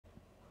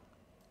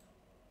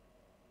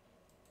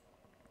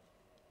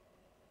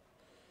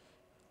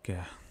Okay.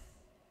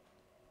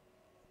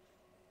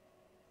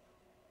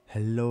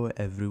 Hello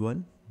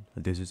everyone.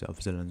 This is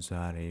Afzal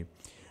Ansari.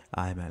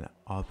 I'm an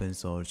open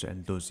source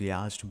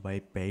enthusiast by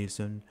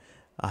passion.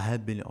 I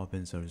have been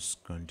open source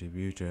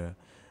contributor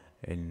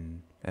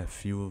in a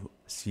few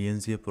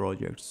CNC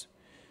projects.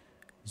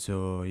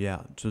 So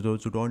yeah, to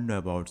those who don't know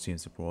about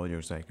CNC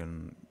projects, I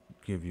can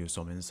give you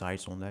some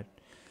insights on that.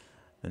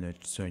 And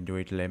so into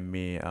it, let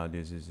me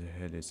this is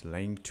this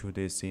link to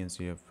this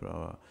CNC of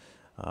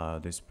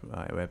this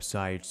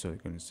website, so you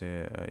can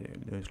say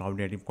the Cloud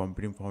Native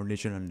Computing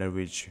Foundation, under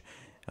which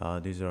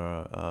these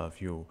are a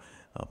few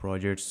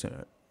projects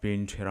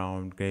pinned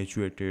around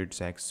graduated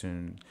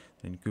section,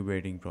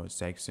 incubating project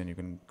section. You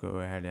can go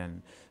ahead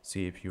and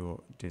see if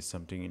you there's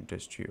something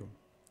interest you.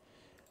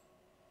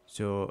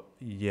 So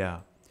yeah,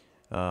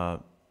 uh,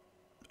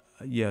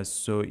 yes.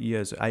 So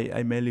yes,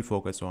 I mainly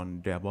focus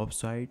on DevOps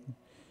side.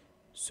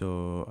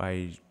 So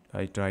I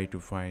try to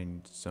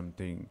find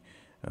something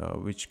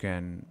which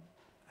can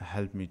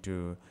help me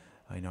to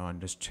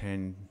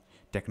understand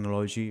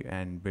technology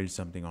and build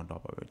something on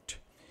top of it.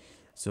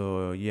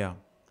 So yeah,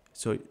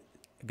 so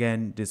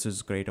again, this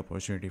is great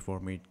opportunity for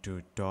me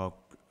to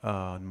talk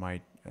uh, on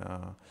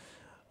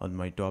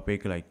my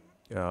topic, like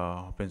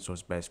open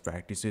source best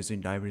practices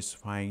in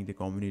diversifying the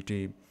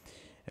community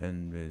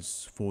and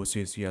this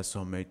FOSSASIA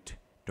Summit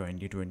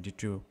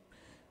 2022.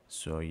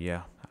 So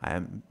yeah, I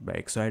am very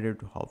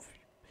excited. Hope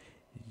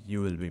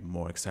you will be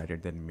more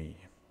excited than me.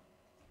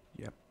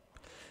 Yeah.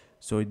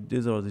 So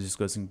these are the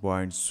discussing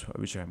points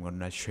which I'm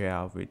gonna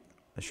share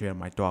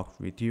my talk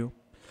with you,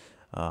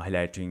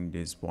 highlighting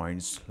these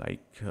points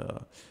like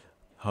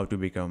how to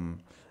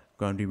become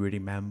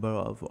contributing member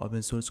of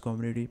open source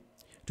community.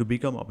 To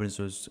become open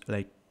source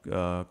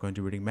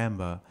contributing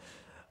member,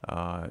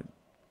 uh,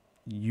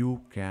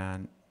 you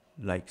can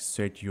like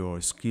set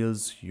your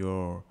skills,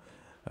 your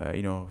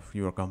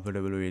you are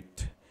comfortable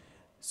with.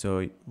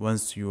 So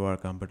once you are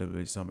comfortable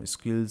with some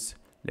skills,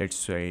 let's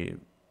say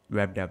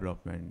web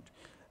development,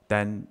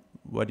 then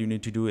what you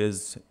need to do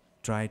is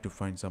try to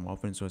find some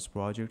open source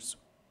projects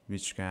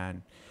which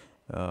can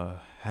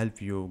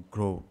help you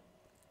grow.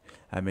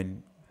 I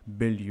mean,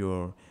 build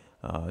your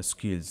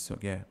skills.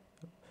 Okay.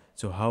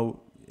 So how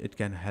it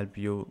can help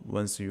you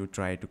once you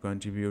try to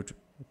contribute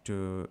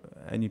to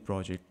any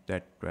project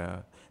that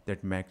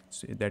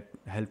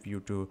help you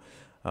to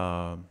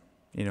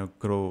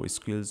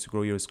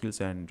grow your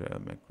skills and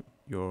make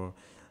your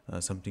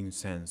something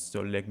sense.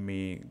 So let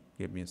me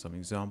give me some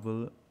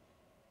example.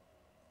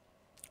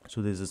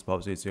 So this is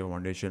FOSSASIA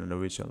foundation, under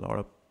which a lot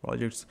of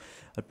projects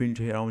are pinned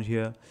around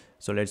here.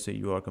 So let's say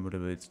you are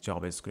comfortable with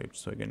JavaScript,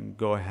 so you can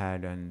go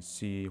ahead and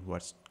see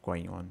what's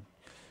going on.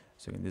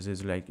 So this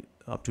is like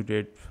up to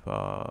date,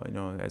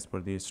 as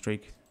per the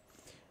strict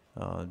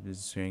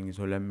this thing.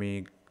 So let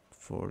me,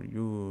 for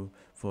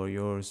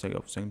your sake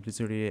of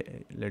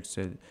simplicity, let's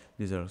say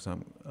these are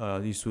some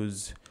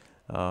issues,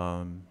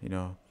 you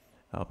know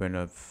open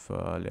up.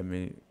 Let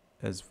me,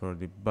 as for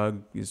the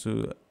bug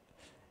issue,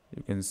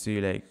 you can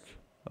see like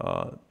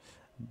uh,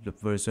 the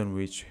version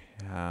which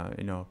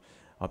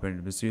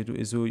opened the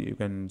issue. You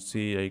can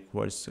see like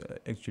what's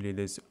actually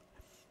this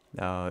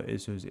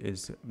issues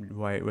is,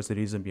 why, what's the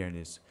reason behind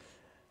this.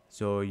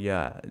 So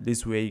yeah,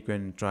 this way you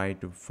can try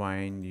to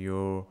find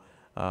your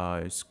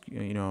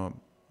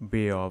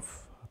way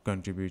of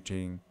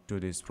contributing to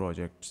these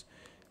projects.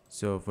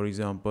 So for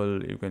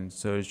example, you can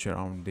search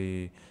around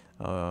the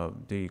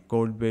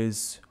code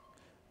base.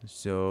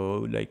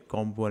 So like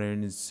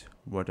components,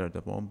 what are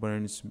the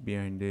components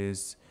behind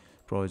this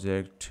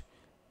project.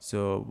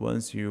 So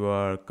once you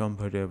are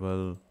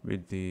comfortable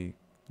with the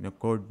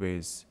code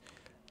base,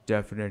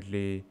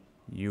 definitely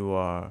you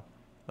are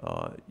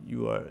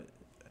you are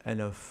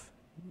enough,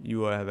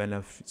 have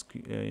enough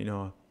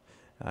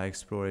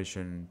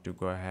exploration to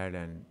go ahead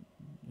and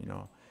you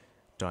know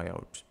try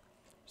out.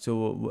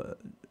 So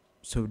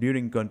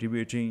during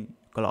contributing,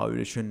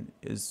 collaboration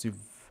is the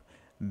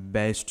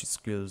best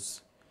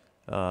skills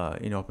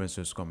in open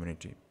source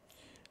community.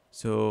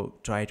 So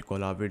try to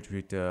collaborate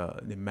with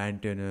the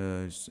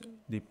maintainers,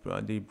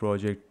 the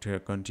project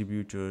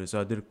contributors,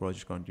 other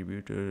project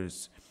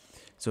contributors,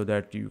 so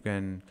that you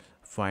can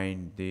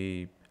find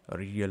the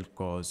real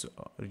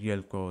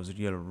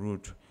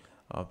root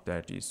of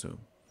that issue.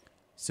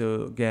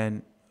 So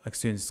again,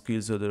 exchange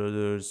skills with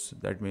others.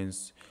 That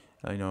means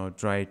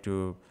try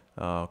to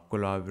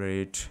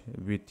collaborate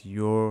with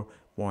your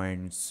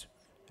points,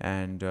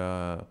 and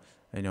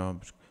you know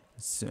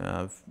s-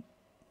 uh, f-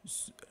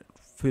 s-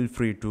 feel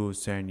free to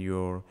send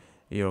your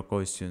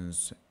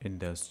questions in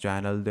this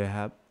channel they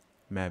have,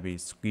 maybe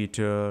it's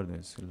Twitter,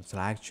 there's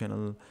Slack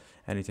channel,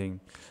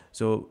 anything.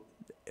 So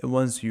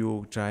once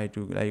you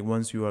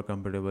are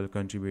comfortable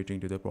contributing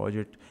to the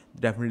project,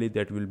 definitely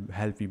that will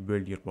help you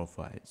build your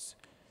profiles.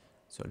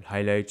 So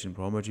highlight and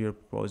promote your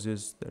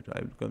process, that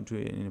I will come to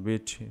in a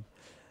bit.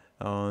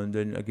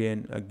 Then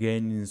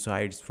again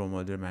insights from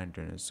other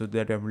maintainers, so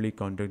they definitely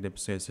conduct the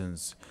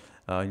sessions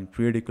in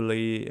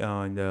periodically,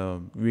 in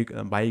the week,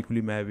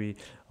 bi-weekly maybe,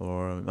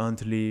 or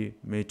monthly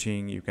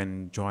meeting. You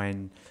can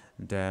join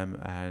them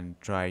and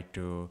try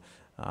to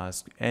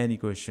ask any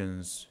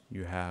questions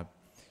you have.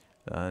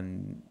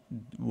 And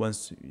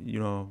once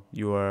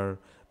you are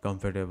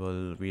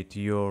comfortable with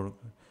your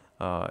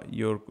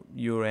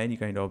any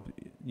kind of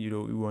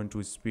you want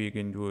to speak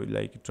into,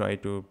 like, try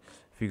to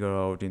figure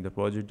out in the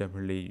project,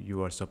 definitely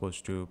you are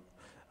supposed to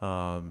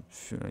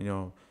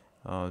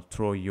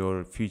throw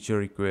your feature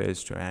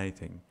request or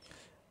anything.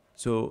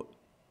 So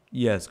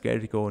yes, get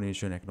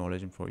recognition,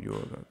 acknowledgement for your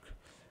work.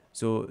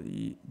 So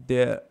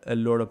there are a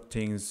lot of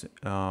things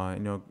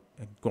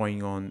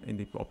going on in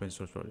the open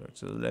source project.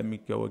 So let me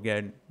go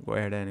ahead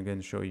and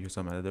again show you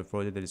some other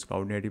project that is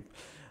cloud native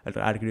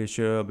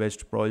architecture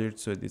based project.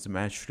 So this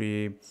mesh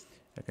tree,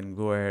 I can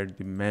go ahead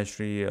the mesh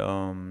tree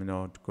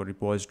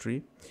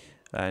repository,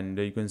 and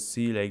you can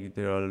see like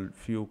there are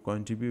few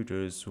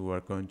contributors who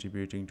are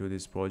contributing to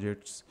these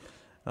projects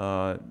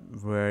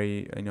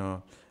very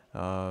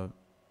uh,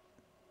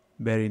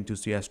 very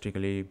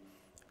enthusiastically.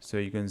 So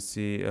you can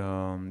see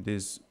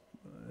this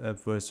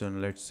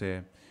person, let's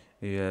say,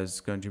 he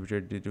has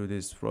contributed to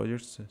these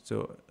projects.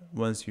 So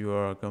once you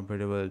are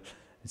comfortable,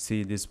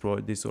 see these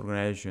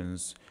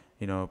organizations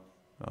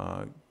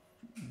uh,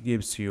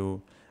 gives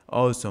you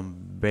awesome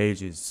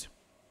badges.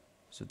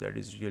 So that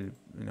is really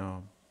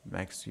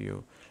makes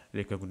you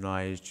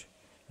recognized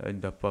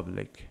in the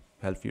public,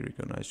 help you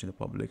recognized in the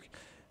public.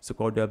 So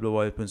co-develop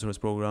open source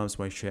programs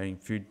by sharing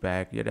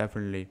feedback. Yeah,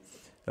 definitely.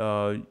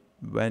 uh,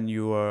 when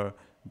you are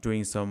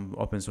doing some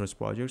open source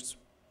projects,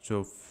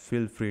 so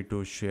feel free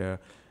to share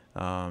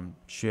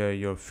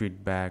your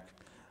feedback,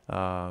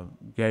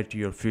 get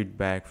your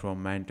feedback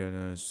from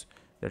maintainers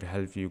that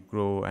help you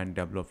grow and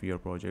develop your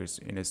projects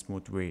in a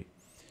smooth way.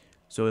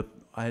 So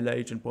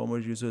highlight and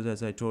promote users,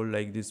 as I told,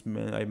 like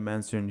I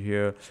mentioned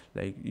here,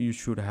 like you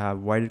should have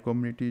wider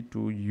community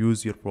to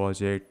use your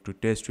project, to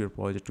test your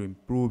project, to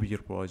improve your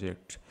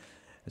project.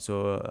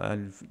 So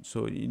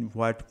in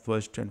what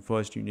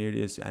first you need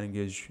is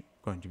engage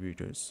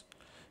contributors.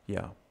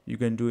 Yeah, you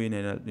can do in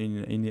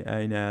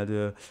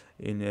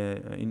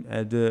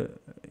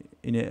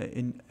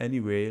any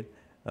way,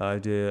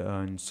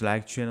 the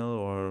Slack channel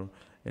or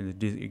in a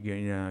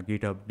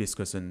GitHub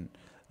discussion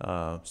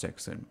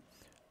section.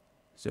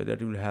 So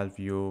that will help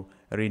you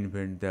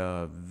reinvent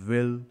the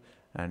wheel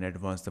and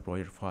advance the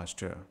project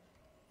faster.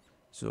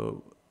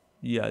 So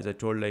yeah, as I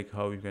told, like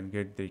how you can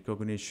get the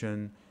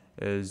recognition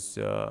is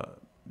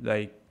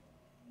like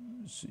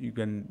you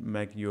can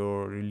make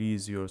your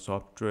release your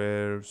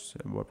softwares,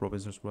 what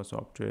professional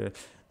software,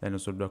 and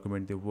also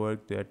document the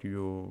work that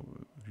you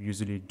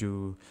usually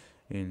do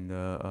in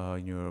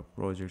your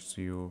projects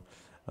you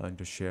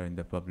to share in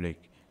the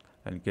public,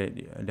 and get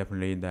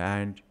definitely in the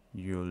end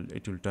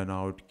it will turn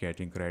out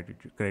getting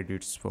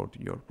credits for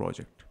your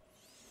project.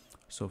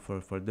 So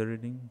for further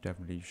reading,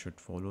 definitely you should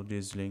follow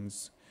these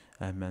links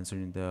I have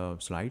mentioned in the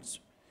slides.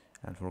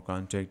 And for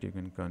contact, you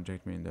can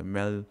contact me in the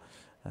mail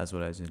as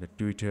well as in the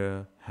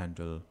Twitter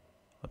handle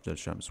Abdul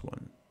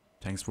Shams1.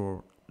 Thanks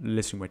for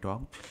listening my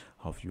talk.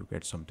 Hope you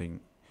get something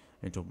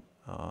into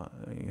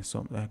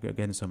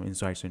some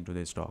insights into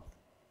this talk.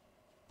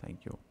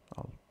 Thank you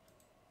all.